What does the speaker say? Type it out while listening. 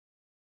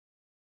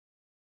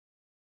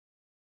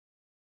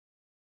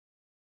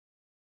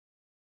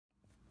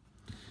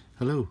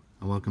Hello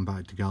and welcome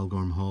back to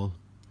Galgorm Hall.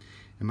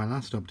 In my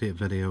last update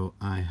video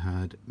I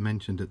had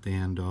mentioned at the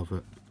end of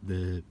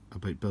it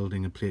about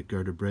building a plate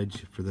girder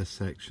bridge for this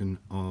section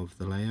of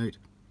the layout,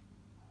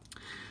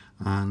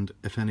 and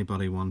if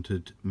anybody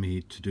wanted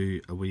me to do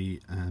a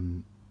wee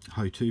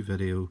how-to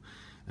video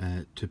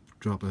to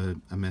drop a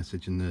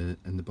message in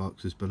the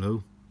boxes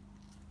below.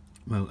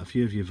 Well, a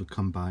few of you have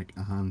come back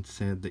and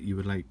said that you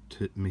would like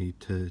me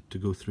to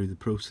go through the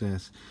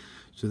process,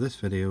 so this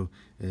video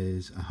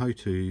is a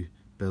how-to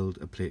build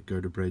a plate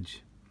girder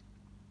bridge.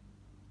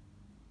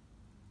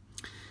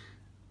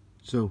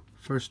 So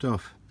first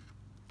off,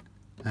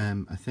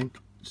 I think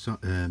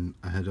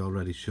I had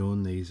already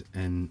shown these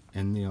in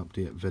the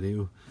update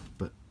video,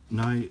 but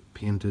now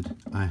painted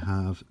I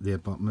have the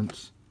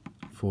abutments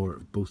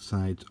for both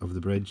sides of the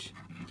bridge.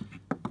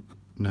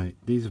 Now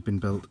these have been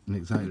built in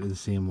exactly the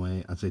same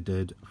way as I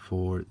did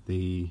for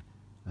the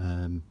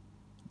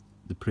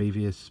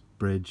previous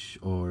bridge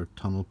or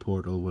tunnel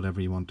portal, whatever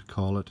you want to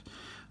call it,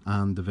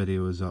 and the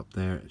video is up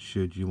there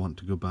should you want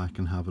to go back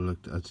and have a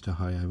look as to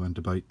how I went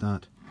about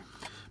that.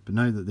 But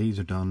now that these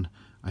are done,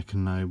 I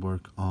can now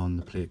work on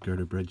the plate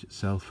girder bridge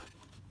itself.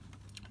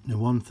 Now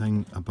one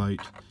thing about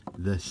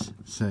this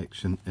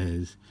section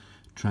is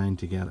trying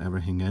to get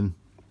everything in,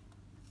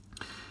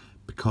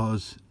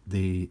 because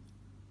the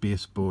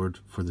baseboard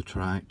for the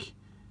track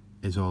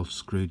is all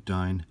screwed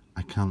down.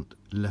 I can't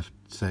lift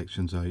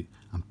sections out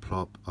and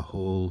plop a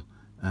whole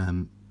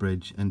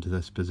bridge into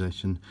this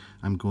position.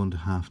 I'm going to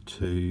have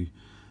to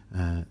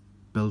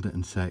build it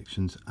in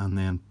sections and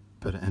then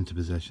put it into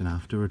position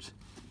afterwards,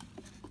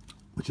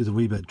 which is a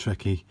wee bit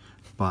tricky,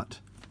 but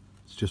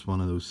it's just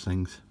one of those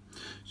things.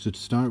 So to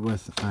start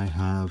with, I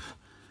have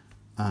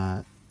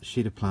a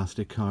sheet of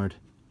plastic card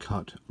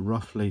cut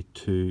roughly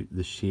to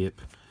the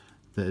shape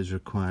that is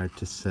required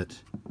to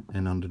sit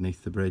in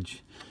underneath the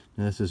bridge.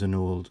 Now this is an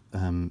old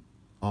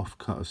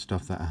offcut of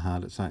stuff that I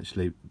had. It's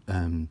actually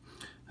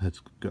has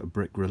got a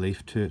brick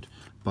relief to it,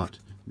 but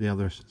the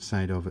other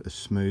side of it is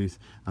smooth,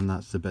 and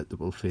that's the bit that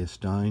will face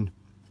down.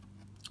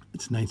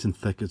 It's nice and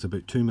thick, it's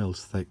about 2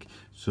 mils thick,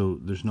 so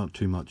there's not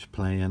too much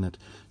play in it,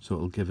 so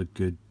it'll give a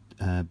good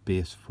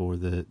base for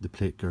the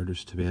plate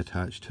girders to be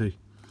attached to.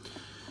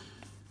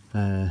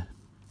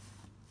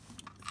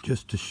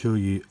 Just to show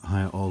you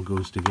how it all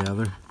goes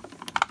together,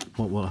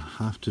 what we'll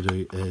have to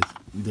do is,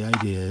 the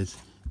idea is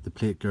the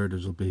plate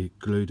girders will be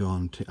glued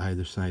on to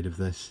either side of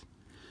this.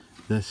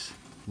 This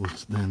will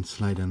then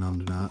slide in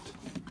under that.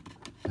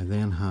 I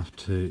then have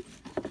to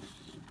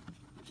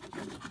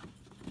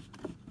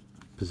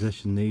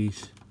position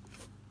these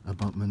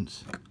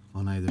abutments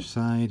on either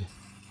side,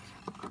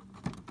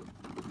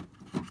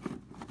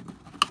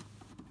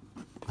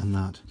 and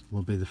that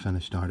will be the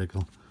finished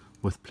article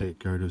with plate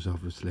girders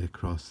obviously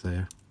across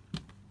there.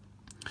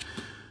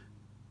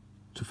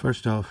 So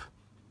first off,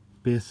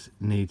 base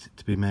needs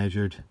to be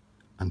measured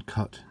and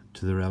cut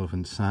to the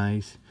relevant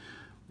size.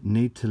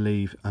 Need to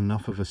leave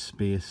enough of a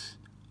space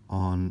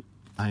on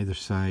either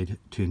side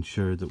to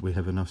ensure that we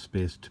have enough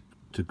space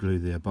to glue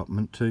the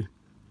abutment to,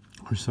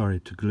 or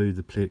sorry, to glue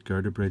the plate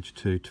girder bridge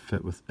to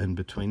fit in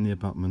between the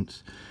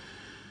abutments.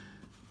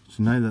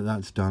 So now that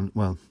that's done,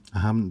 well, I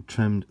haven't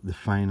trimmed the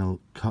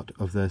final cut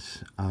of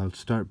this. I'll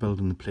start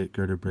building the plate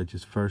girder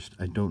bridges first.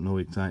 I don't know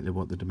exactly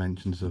what the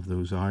dimensions of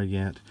those are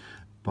yet,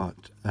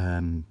 but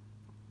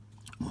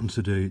once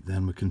I do,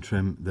 then we can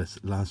trim this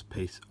last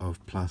piece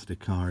of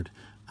plastic card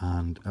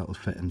and it'll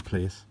fit in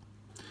place.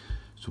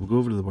 So we'll go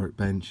over to the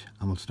workbench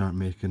and we'll start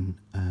making,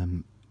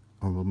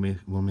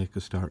 we'll make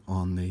a start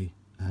on the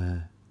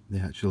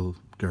actual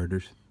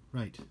girders.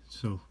 Right,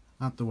 so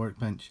at the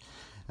workbench,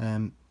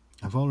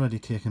 I've already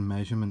taken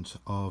measurements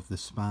of the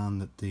span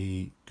that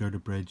the girder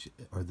bridge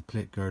or the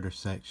plate girder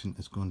section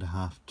is going to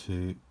have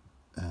to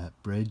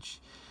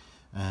bridge,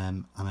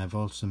 and I've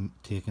also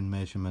taken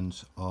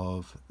measurements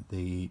of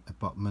the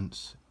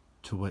abutments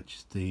to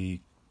which the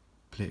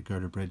plate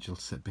girder bridge will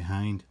sit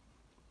behind.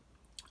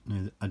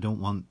 Now I don't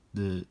want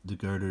the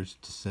girders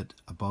to sit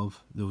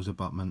above those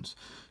abutments,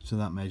 so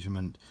that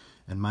measurement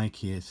in my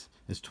case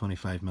is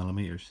 25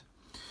 millimeters.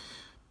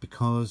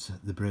 Because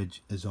the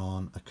bridge is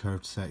on a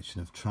curved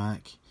section of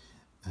track,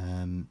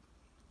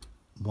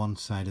 one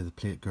side of the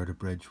plate girder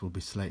bridge will be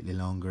slightly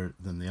longer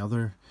than the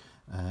other,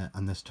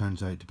 and this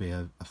turns out to be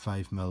a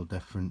 5 mil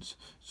difference.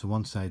 So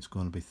one side's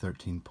going to be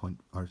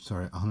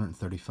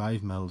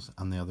 135 mils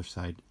and the other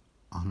side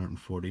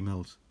 140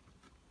 mils.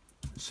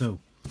 So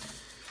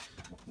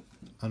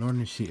an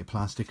ordinary sheet of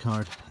plastic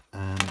card,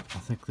 I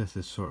think this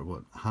is sort of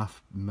what,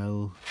 1/2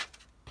 mil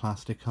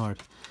plastic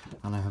card,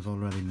 and I have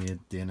already made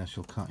the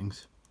initial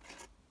cuttings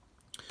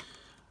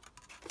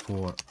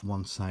for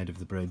one side of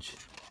the bridge.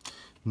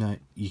 Now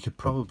you could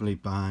probably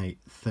buy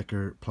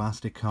thicker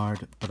plastic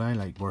card, but I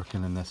like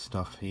working in this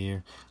stuff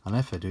here, and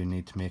if I do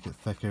need to make it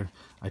thicker,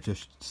 I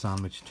just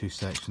sandwich 2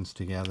 sections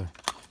together.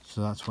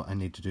 So that's what I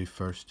need to do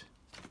first.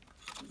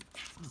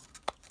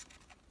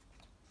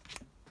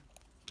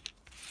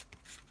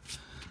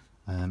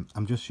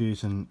 I'm just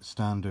using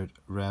standard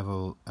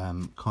Revel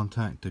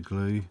contact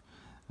glue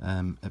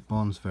It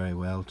bonds very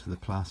well to the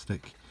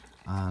plastic,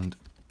 and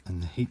in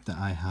the heat that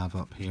I have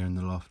up here in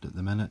the loft at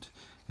the minute,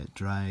 it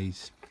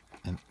dries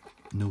in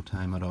no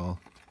time at all.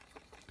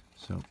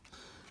 So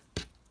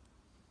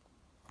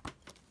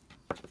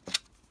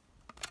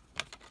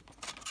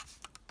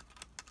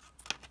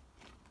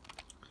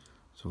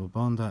we'll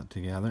bond that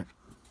together.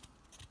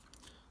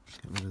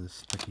 Get rid of the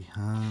sticky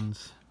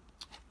hands.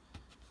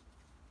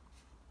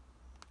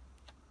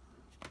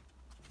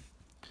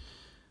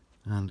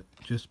 And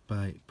just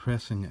by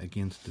pressing it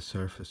against the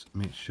surface,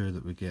 make sure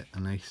that we get a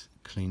nice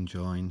clean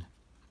join,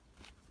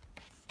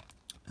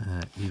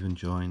 even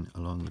join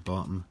along the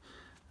bottom,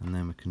 and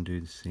then we can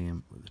do the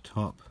same with the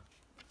top.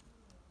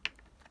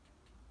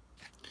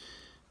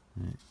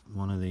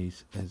 One of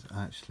these is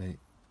actually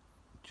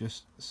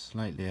just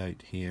slightly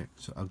out here,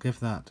 so I'll give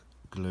that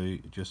glue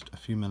just a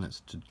few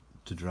minutes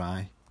to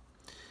dry,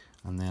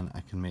 and then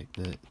I can make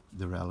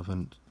the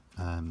relevant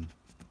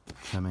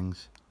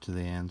trimmings to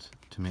the ends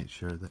to make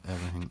sure that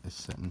everything is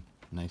sitting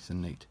nice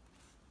and neat.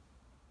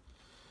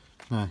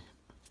 Now,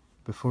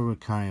 before we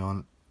carry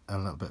on a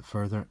little bit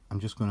further, I'm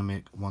just going to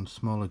make one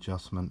small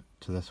adjustment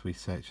to this wee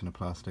section of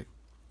plastic,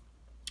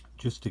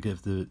 just to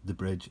give the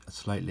bridge a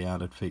slightly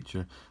added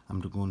feature.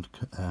 I'm going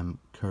to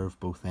curve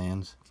both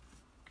ends.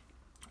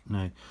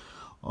 Now,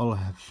 all I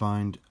have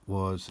found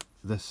was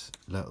this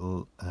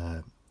little,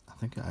 I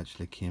think it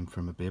actually came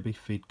from a baby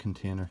feed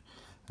container.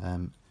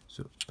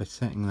 So by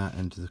setting that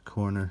into the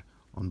corner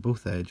on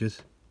both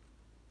edges,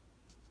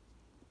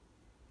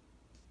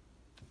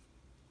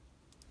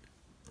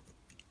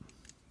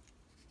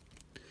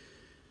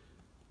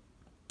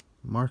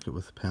 mark it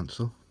with a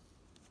pencil,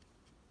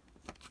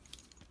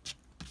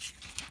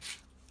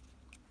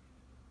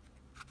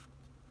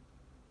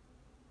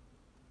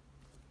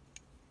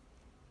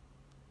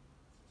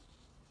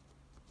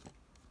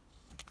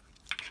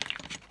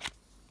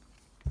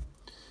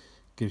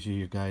 gives you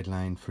your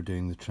guideline for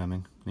doing the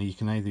trimming. Now you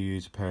can either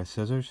use a pair of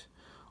scissors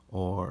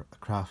or a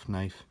craft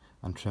knife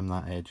and trim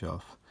that edge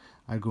off.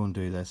 I'll go and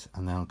do this,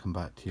 and then I'll come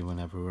back to you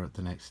whenever we're at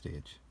the next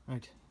stage.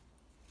 Right,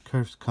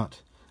 curves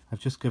cut. I've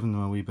just given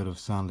them a wee bit of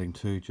sanding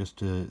too, just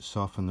to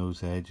soften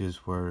those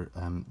edges where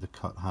the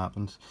cut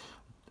happens.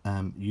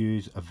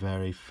 Use a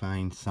very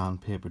fine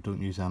sandpaper.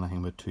 Don't use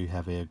anything with too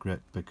heavy a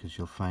grit, because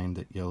you'll find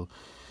that you'll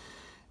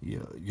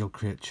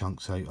create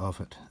chunks out of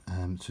it.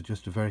 So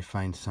just a very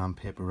fine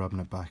sandpaper, rubbing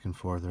it back and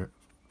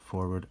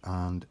forward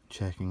and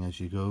checking as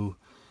you go,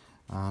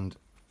 and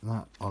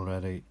that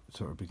already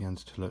sort of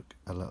begins to look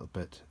a little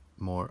bit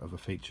more of a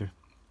feature.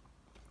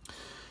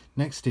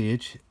 Next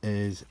stage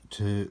is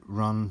to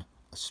run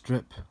a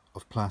strip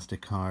of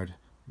plasticard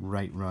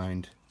right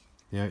round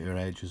the outer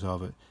edges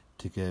of it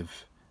to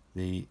give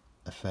the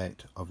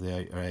effect of the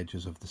outer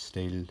edges of the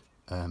steel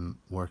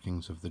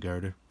workings of the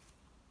girder.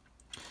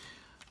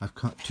 I've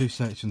cut two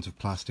sections of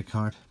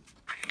plasticard.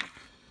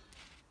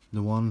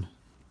 The one,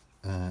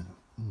 oh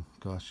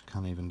gosh,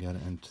 can't even get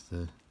it into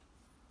the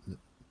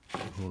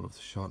whole of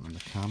the shot on the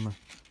camera.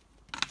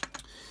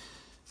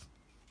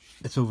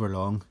 It's over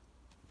long,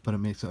 but it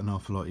makes it an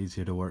awful lot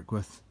easier to work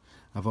with.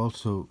 I've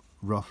also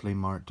roughly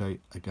marked out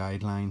a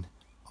guideline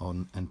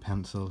in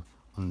pencil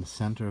on the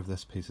centre of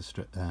this piece of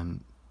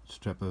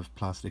strip of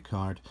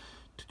plasticard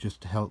to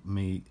just help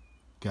me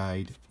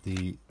guide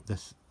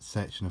this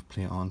section of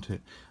plate onto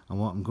it. And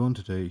what I'm going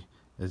to do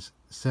is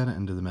set it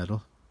into the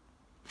middle,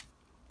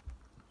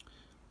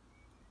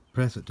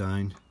 press it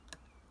down,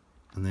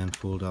 and then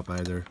fold up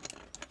either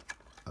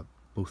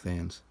both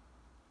ends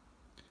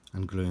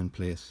and glue in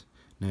place.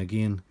 Now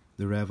again,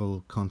 the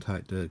Revel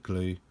contact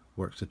glue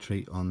works a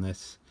treat on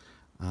this,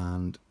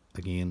 and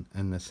again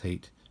in this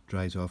heat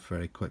dries off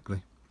very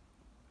quickly.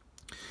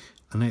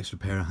 An extra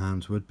pair of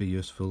hands would be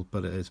useful,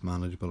 but it is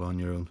manageable on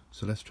your own.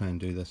 So let's try and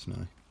do this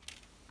now.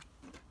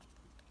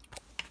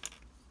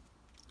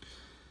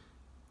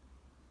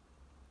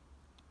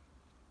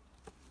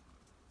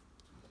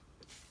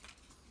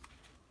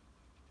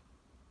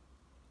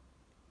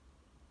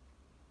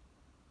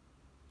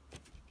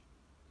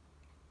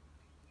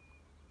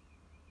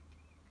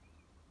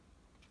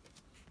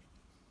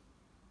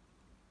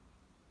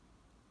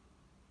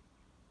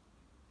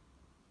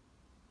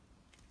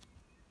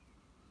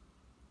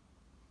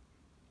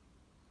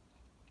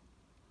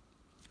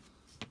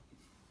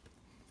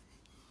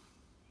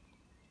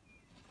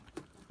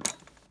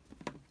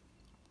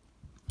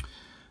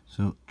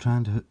 So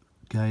trying to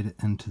guide it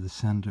into the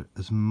centre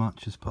as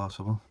much as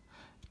possible.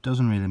 It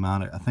doesn't really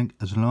matter. I think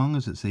as long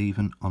as it's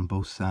even on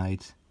both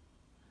sides.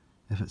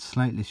 If it's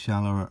slightly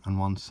shallower on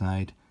one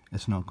side,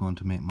 it's not going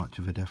to make much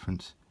of a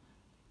difference.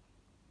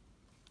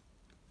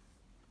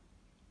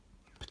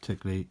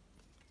 Particularly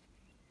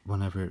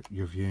whenever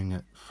you're viewing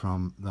it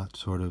from that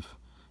sort of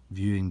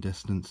viewing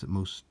distance that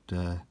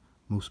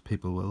most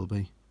people will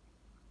be.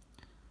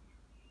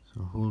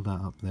 So hold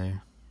that up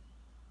there.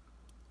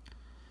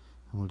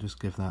 And we'll just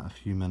give that a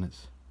few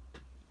minutes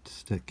to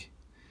stick,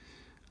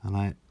 and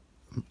I'm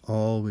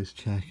always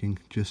checking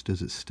just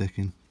as it's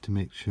sticking to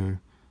make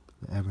sure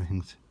that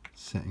everything's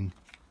sitting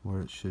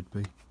where it should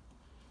be,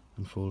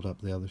 and fold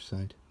up the other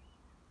side.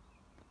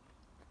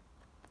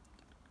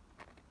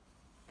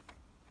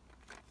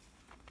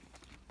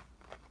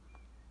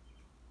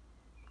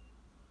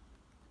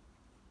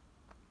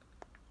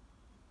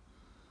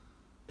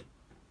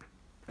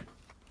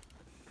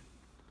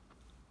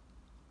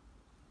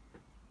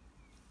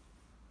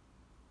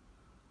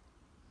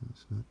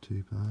 It's not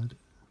too bad.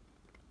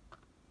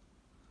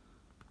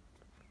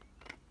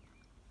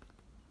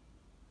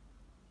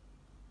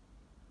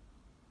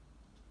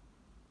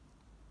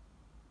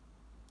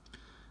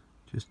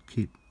 Just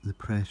keep the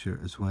pressure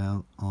as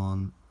well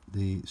on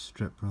the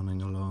strip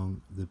running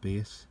along the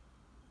base,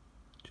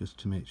 just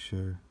to make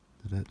sure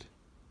that it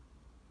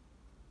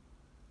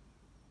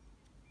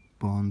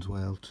bonds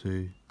well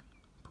to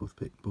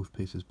both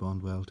pieces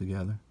bond well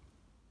together.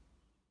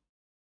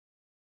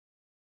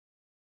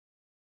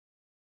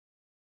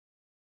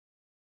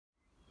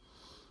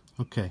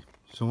 Okay,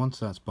 so once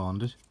that's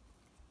bonded,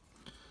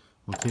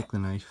 we'll take the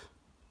knife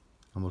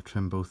and we'll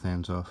trim both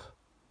ends off.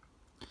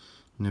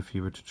 And if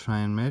you were to try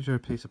and measure a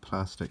piece of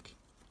plastic,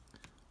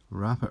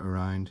 wrap it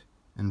around,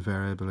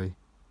 invariably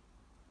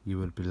you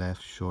would be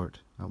left short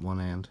at one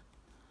end.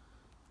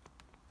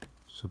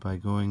 So by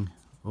going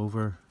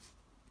over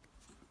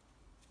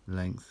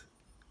length,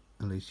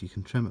 at least you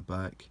can trim it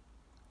back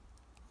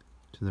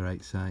to the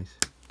right size.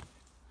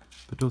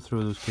 But don't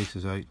throw those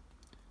pieces out,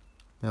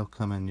 they'll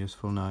come in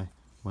useful now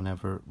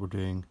whenever we're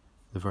doing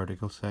the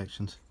vertical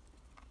sections.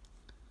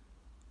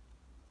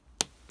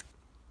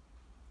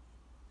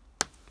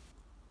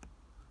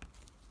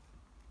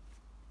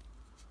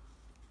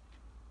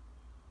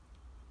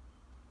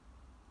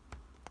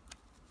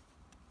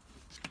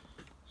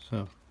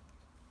 So,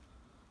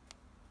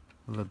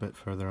 a little bit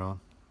further on.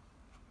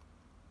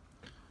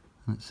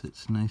 That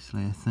sits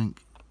nicely, I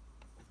think.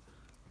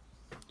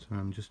 So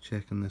I'm just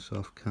checking this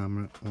off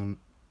camera on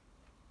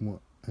what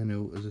I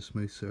know is a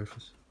smooth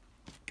surface.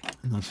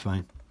 And that's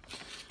fine.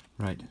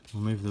 Right,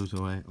 we'll move those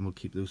away and we'll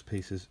keep those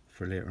pieces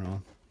for later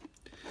on.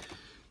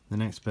 The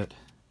next bit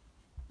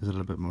is a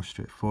little bit more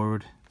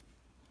straightforward.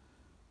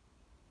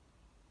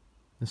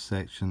 This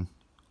section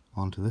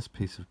onto this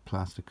piece of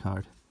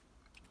plasticard.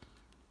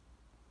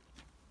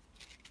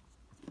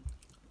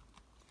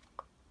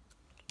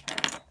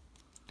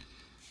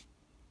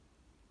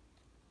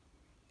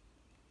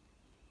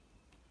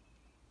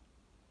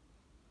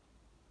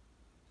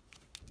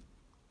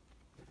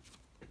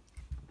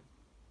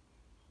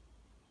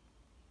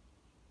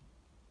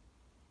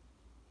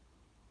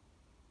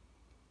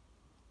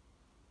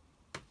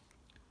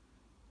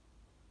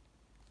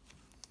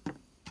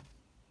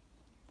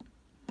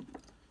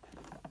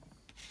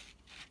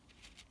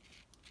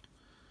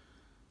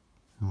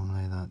 And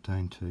we'll lay that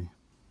down too.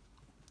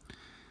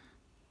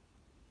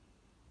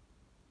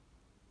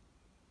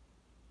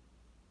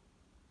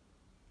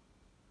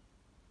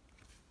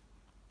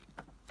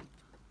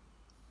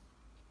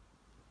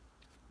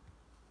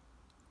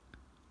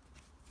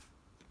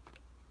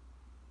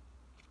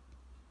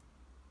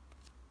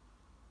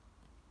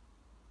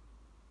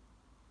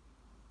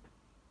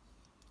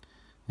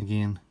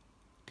 Again,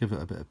 give it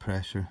a bit of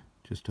pressure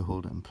just to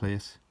hold it in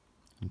place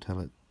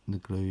until the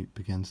glue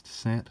begins to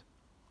set.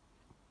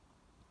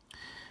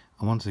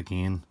 And once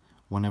again,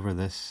 whenever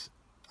this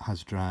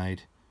has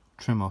dried,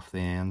 trim off the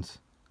ends.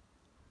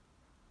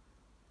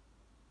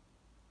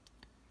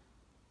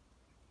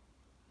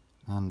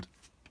 And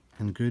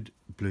in good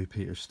Blue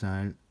Peter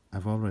style,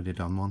 I've already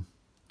done one.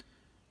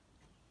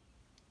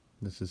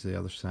 This is the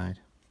other side.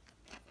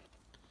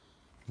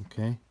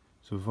 Okay,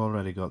 so we've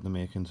already got the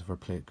makings of our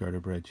plate girder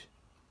bridge.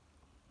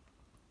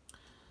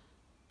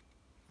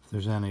 If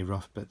there's any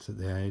rough bits at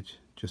the edge,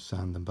 just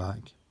sand them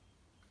back.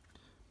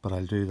 But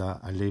I'll do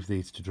that, I'll leave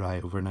these to dry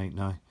overnight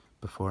now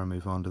before I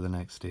move on to the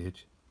next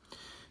stage.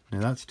 Now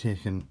that's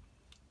taken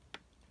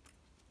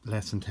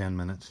less than 10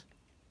 minutes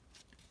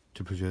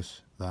to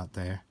produce that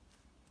there.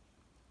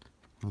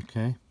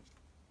 Okay,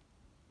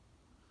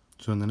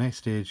 so in the next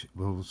stage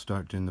we'll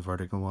start doing the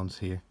vertical ones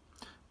here,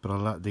 but I'll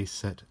let these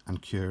sit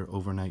and cure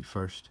overnight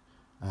first,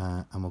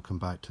 and we'll come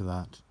back to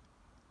that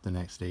the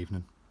next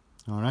evening.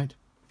 Alright,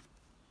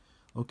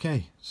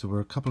 okay, so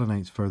we're a couple of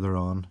nights further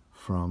on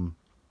from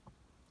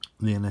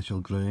the initial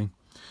gluing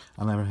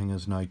and everything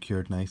is now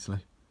cured nicely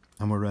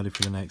and we're ready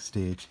for the next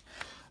stage.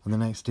 And the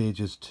next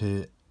stage is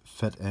to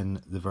fit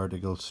in the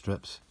vertical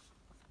strips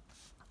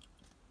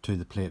to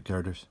the plate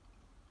girders.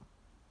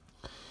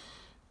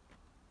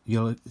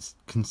 You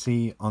can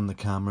see on the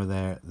camera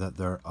there that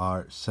there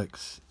are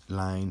 6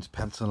 lines,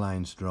 pencil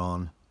lines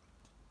drawn,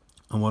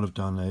 and what I've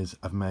done is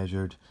I've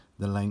measured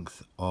the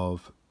length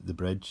of the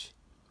bridge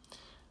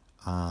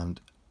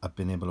and I've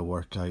been able to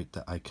work out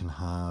that I can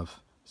have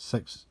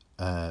 6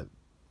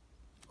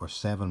 or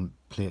 7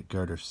 plate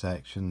girder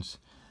sections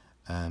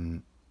at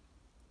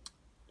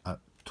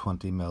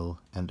 20mm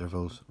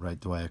intervals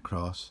right the way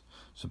across.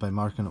 So by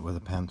marking it with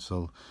a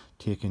pencil,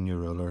 taking your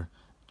ruler,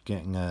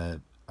 getting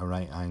a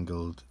right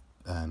angled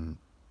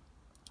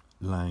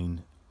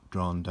line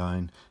drawn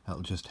down,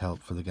 that'll just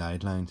help for the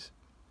guidelines.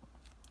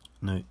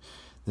 Now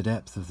the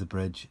depth of the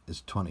bridge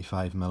is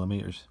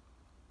 25mm.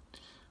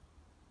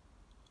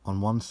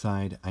 On one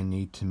side I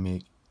need to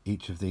make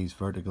each of these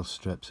vertical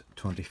strips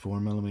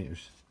 24mm,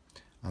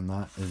 and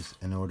that is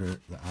in order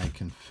that I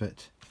can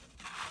fit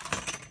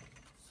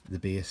the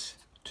base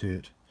to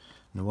it.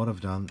 Now what I've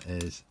done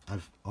is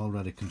I've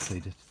already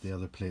completed the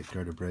other plate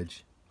girder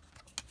bridge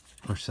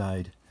or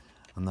side,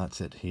 and that's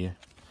it here.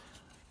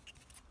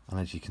 and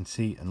as you can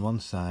see on one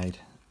side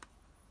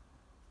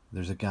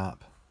there's a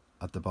gap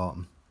at the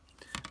bottom,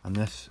 and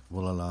this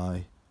will allow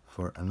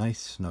for a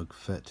nice snug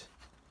fit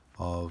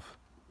of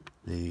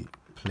the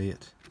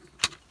plate,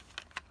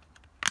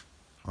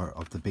 or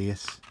of the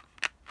base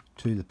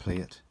to the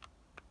plate,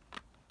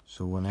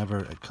 so whenever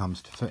it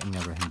comes to fitting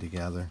everything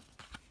together,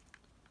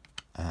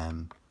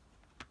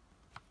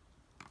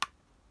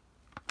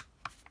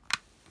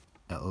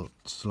 it'll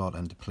slot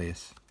into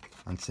place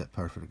and sit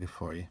perfectly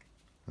for you,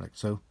 like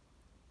so.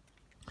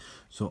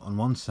 So on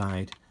one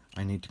side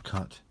I need to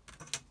cut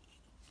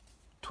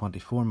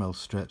 24mm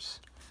strips,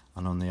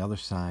 and on the other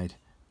side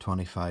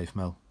 25mm.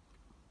 Now,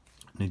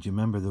 do you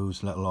remember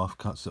those little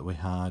offcuts that we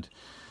had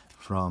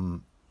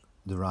from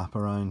the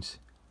wraparounds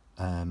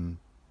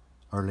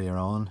earlier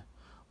on?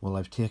 Well,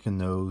 I've taken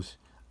those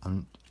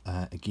and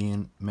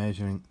again,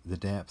 measuring the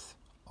depth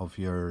of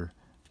your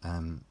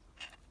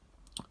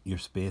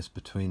space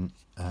between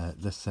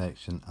this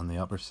section and the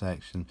upper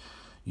section,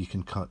 you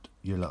can cut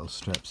your little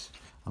strips,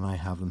 and I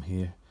have them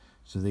here.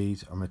 So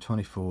these are my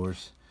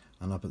 24s,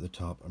 and up at the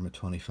top are my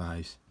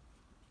 25s.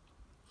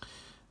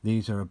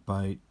 These are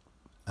about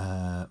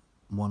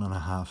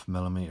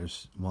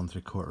 1.5mm,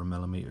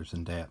 1.75mm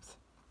in depth.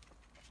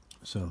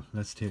 So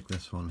let's take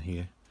this one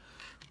here.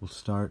 We'll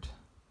start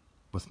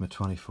with my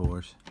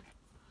 24s,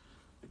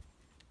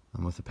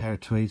 and with a pair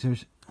of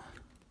tweezers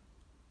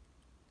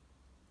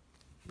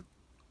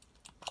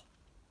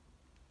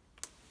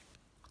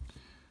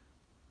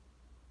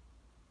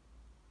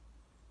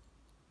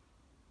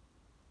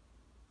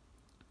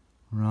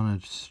run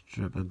a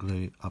strip of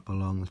glue up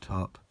along the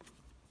top.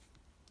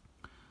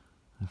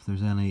 If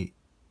there's any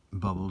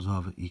bubbles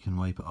of it, you can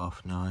wipe it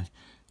off now.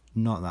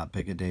 Not that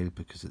big a deal,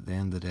 because at the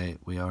end of the day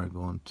we are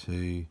going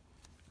to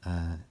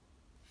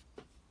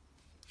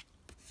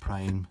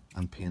prime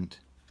and paint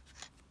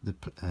the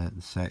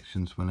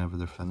sections whenever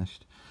they're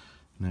finished.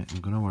 Now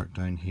I'm going to work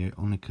down here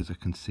only because I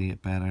can see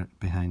it better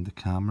behind the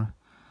camera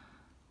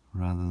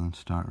rather than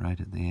start right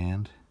at the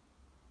end.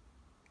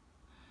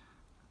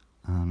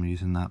 And I'm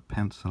using that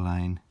pencil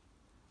line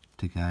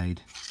to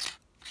guide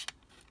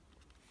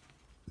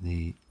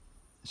the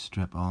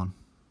strip on,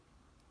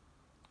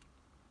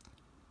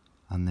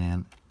 and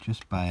then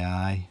just by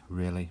eye,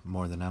 really,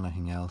 more than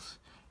anything else,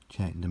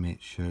 checking to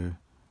make sure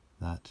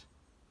that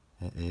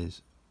it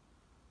is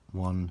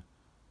one,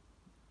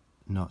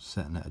 not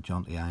sitting at a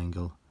jaunty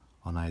angle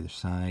on either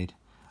side,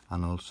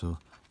 and also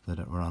that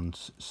it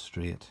runs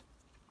straight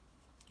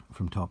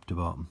from top to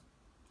bottom.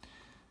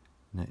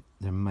 Now,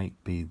 there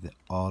might be the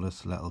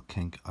oddest little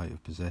kink out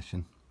of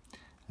position.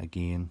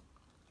 Again,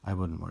 I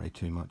wouldn't worry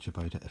too much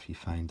about it if you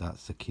find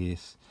that's the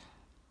case.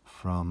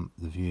 From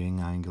the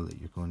viewing angle that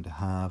you're going to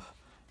have,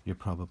 you're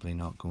probably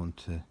not going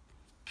to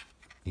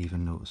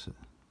even notice it.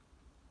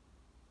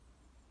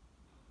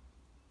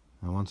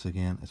 Now once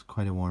again, it's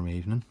quite a warm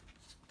evening,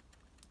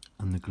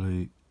 and the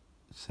glue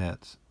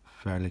sets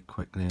fairly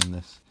quickly in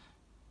this,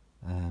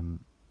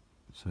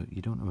 so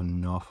you don't have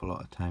an awful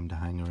lot of time to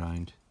hang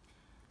around.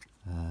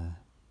 There's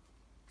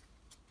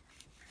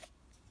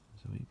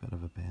a wee bit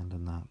of a bend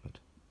in that,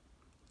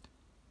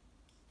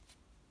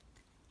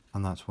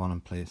 and that's one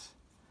in place.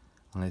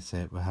 And let's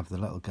say we have the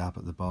little gap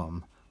at the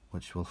bottom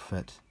which will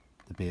fit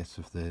the base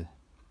of the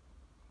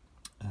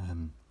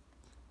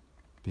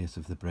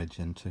bridge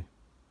into.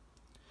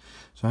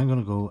 So I'm going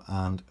to go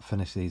and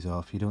finish these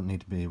off. You don't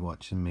need to be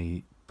watching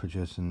me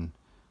producing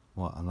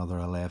another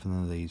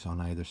 11 of these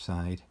on either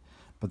side,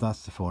 but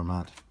that's the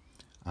format.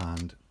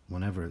 And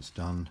whenever it's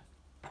done,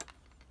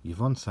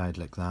 you've one side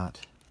like that,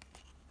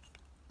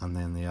 and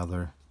then the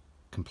other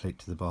complete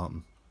to the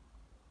bottom.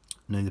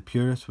 Now the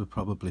purists would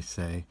probably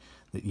say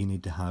that you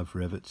need to have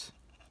rivets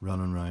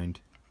running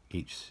around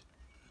each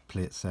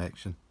plate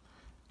section,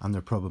 and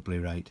they're probably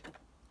right.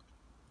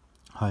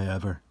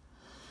 However,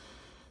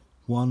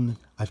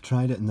 I've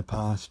tried it in the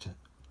past,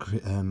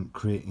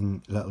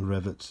 creating little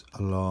rivets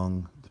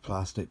along the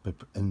plastic,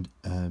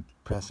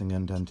 pressing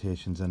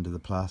indentations into the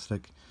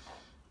plastic,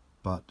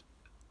 but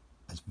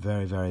it's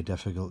very, very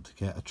difficult to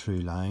get a true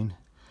line.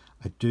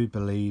 I do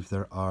believe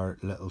there are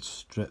little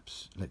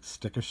strips, like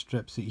sticker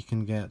strips, that you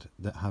can get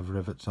that have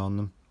rivets on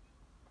them,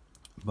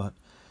 but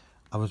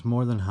I was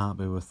more than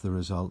happy with the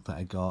result that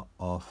I got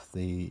off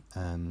the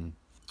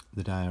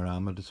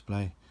diorama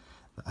display.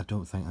 I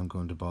don't think I'm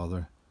going to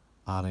bother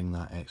adding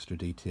that extra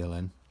detail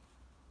in,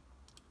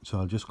 so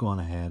I'll just go on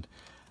ahead.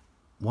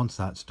 Once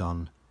that's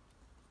done,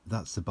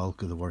 that's the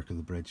bulk of the work of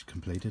the bridge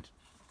completed.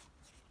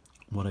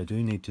 What I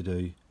do need to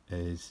do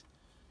is,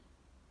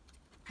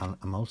 and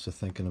I'm also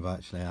thinking of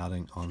actually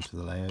adding onto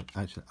the layout.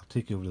 Actually, I'll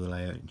take you over to the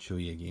layout and show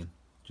you again.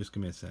 Just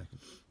give me a second.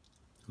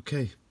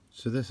 Okay,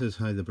 so this is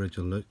how the bridge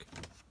will look.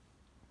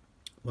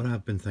 What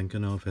I've been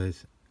thinking of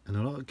is, in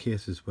a lot of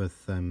cases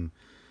with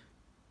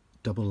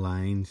double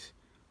lines,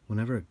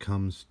 whenever it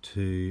comes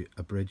to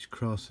a bridge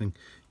crossing,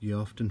 you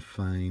often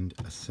find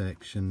a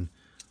section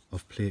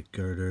of plate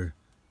girder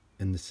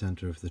in the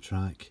centre of the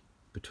track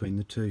between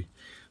the two,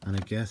 and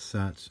I guess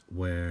that's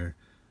where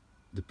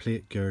the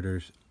plate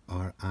girders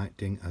are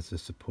acting as the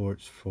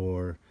supports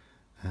for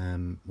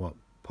what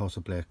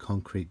possibly a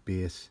concrete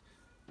base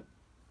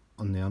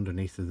on the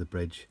underneath of the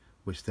bridge,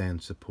 which then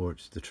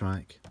supports the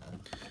track.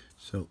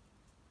 So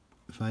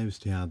if I was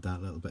to add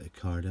that little bit of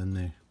card in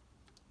there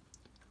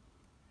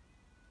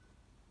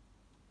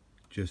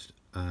just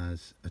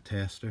as a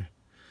tester,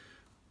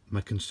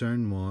 my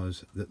concern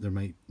was that there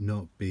might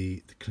not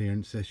be the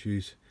clearance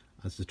issues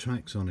as the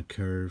track's on a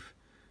curve,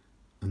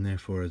 and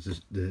therefore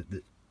as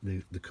the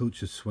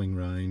coaches swing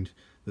round,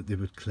 that they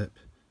would clip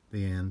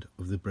the end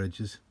of the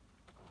bridges.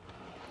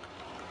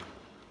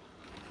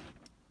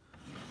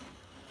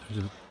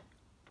 There's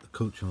a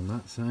coach on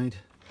that side,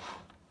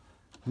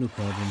 no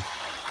problems,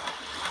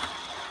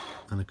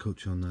 and a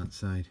coach on that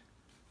side,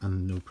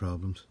 and no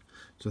problems.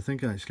 So I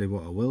think actually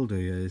what I will do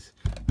is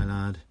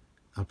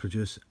I'll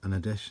produce an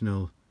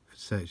additional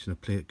section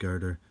of plate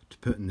girder to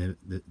put in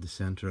the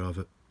centre of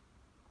it,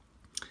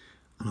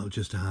 and I'll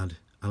just add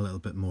a little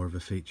bit more of a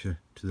feature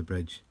to the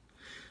bridge.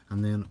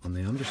 And then on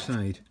the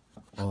underside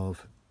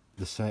of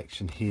the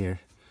section here,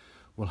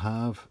 we'll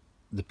have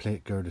the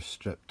plate girder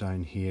strip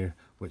down here,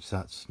 which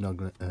this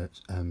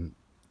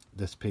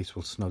piece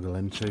will snuggle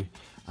into,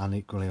 and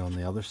equally on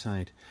the other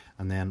side.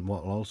 And then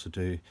what I'll also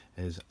do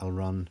is I'll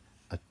run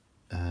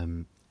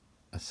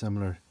a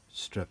similar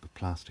strip of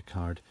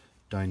plasticard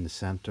down the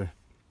centre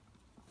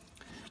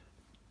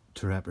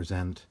to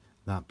represent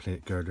that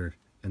plate girder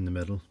in the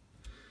middle.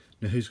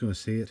 Now who's going to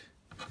see it?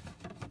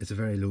 It's a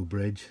very low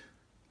bridge.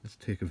 Let's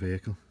take a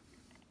vehicle.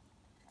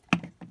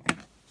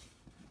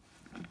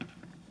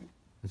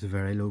 It's a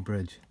very low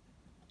bridge.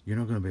 You're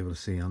not going to be able to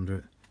see under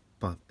it,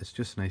 but it's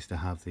just nice to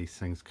have these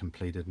things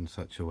completed in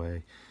such a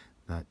way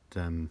that,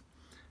 in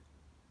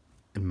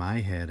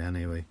my head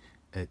anyway,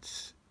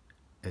 it's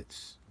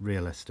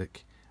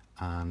realistic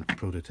and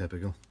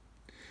prototypical.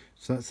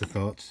 So that's the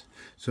thoughts.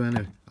 So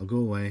anyway, I'll go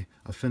away,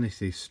 I'll finish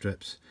these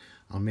strips,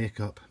 I'll make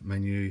up my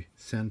new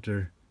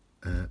centre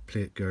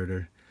plate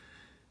girder.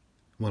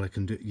 Well, I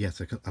can do,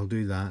 yes, I'll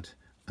do that,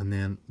 and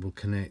then we'll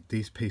connect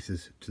these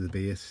pieces to the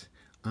base,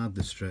 add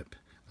the strip,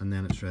 and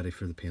then it's ready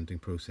for the painting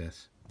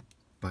process.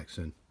 Back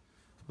soon.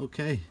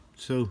 Okay,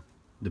 so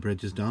the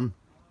bridge is done.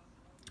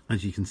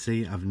 As you can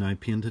see, I've now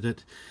painted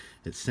it.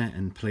 It's set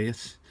in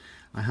place.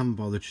 I haven't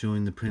bothered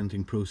showing the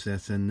painting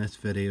process in this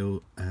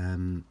video.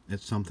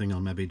 It's something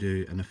I'll maybe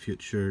do in a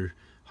future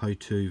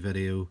how-to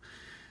video,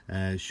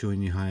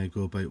 showing you how I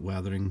go about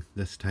weathering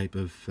this type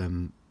of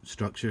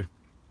structure.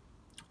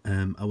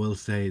 I will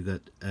say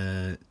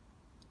that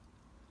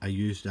I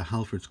used a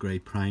Halford's Grey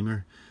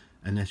primer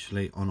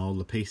initially on all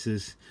the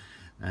pieces,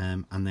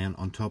 and then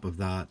on top of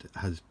that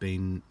has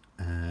been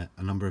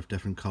a number of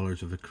different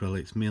colours of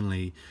acrylics,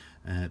 mainly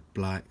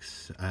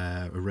blacks,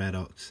 red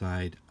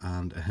oxide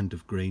and a hint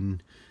of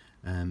green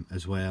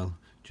as well,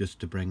 just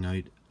to bring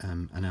out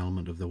an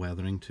element of the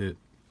weathering to it.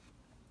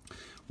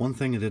 One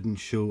thing I didn't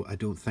show, I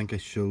don't think I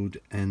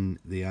showed in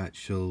the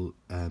actual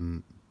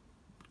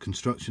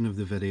construction of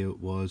the video,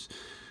 was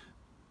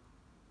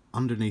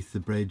underneath the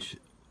bridge,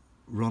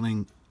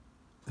 running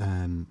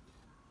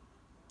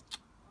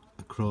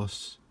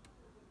across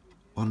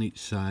on each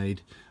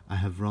side, I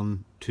have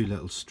run two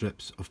little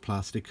strips of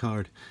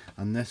plasticard,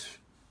 and this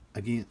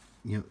again,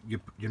 you're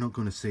not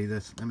going to see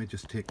this. Let me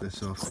just take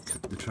this off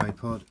the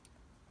tripod.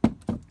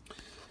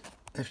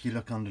 If you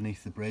look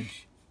underneath the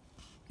bridge,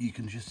 you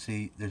can just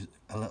see there's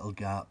a little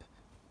gap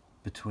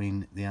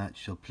between the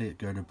actual plate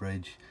girder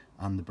bridge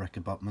and the brick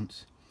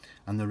abutments.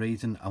 And the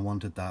reason I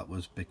wanted that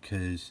was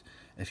because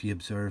if you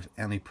observe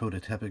any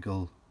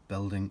prototypical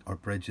building or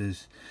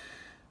bridges,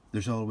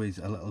 there's always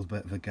a little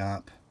bit of a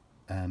gap,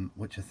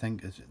 which I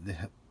think is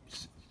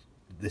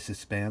they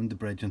suspend the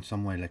bridge in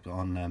some way, like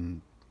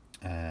on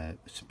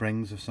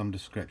springs of some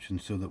description,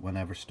 so that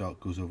whenever stock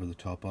goes over the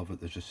top of it,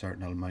 there's a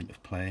certain amount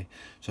of play.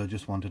 So I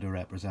just wanted to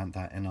represent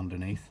that in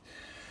underneath.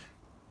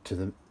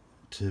 To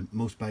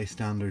most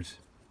bystanders,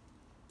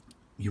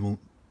 you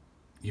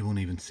won't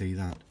even see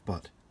that,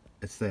 but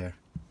it's there,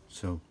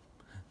 so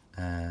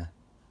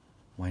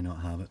why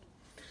not have it?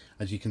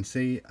 As you can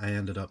see, I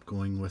ended up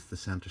going with the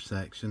centre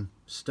section.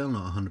 Still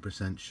not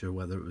 100% sure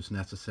whether it was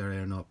necessary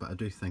or not, but I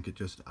do think it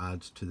just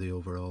adds to the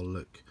overall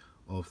look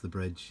of the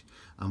bridge,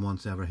 and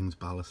once everything's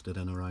ballasted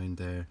in around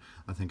there,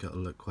 I think it'll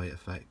look quite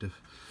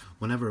effective.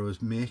 Whenever I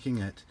was making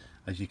it,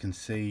 as you can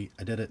see,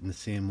 I did it in the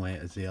same way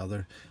as the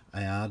other.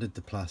 I added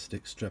the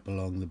plastic strip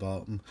along the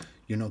bottom.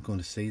 You're not going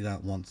to see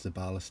that once the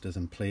ballast is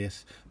in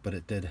place, but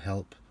it did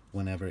help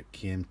whenever it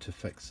came to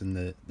fixing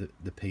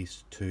the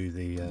piece to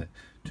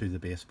the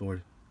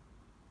baseboard.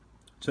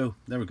 So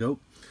there we go.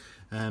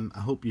 I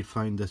hope you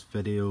found this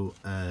video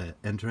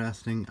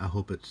interesting. I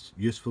hope it's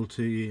useful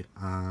to you,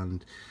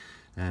 and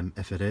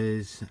if it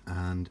is,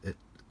 and it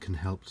can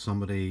help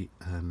somebody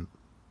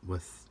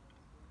with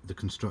the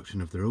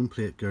construction of their own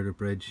plate girder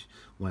bridge,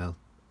 well,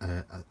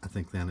 I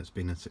think then it's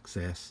been a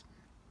success.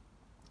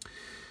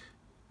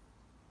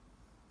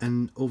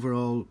 And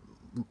overall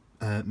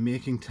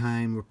making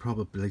time, we're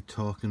probably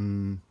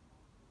talking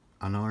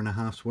an hour and a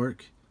half's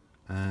work.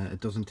 It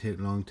doesn't take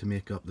long to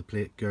make up the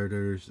plate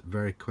girders,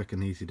 very quick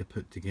and easy to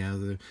put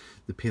together.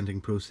 The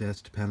painting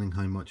process, depending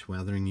how much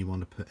weathering you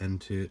want to put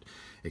into it,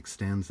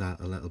 extends that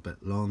a little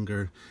bit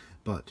longer.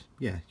 But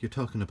yeah, you're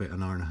talking about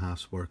an hour and a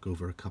half's work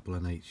over a couple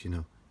of nights. You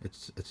know,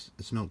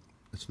 it's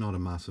not a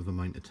massive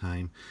amount of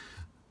time.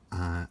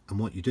 And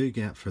what you do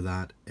get for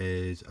that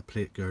is a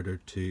plate girder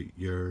to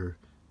your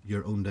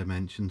own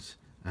dimensions,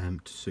 to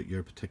suit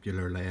your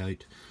particular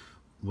layout,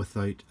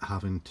 without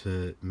having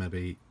to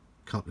maybe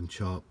cut and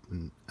chop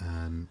and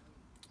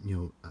you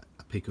know,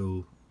 a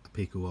pico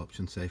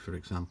option, say, for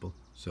example.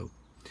 So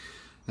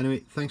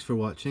anyway, thanks for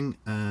watching.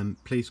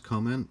 Please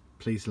comment,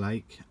 please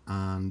like,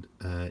 and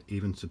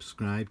even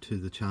subscribe to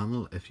the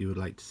channel if you would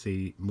like to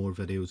see more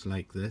videos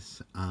like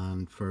this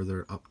and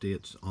further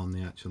updates on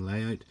the actual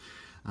layout.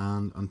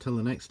 And until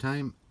the next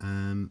time,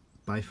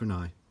 bye for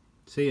now.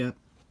 See ya.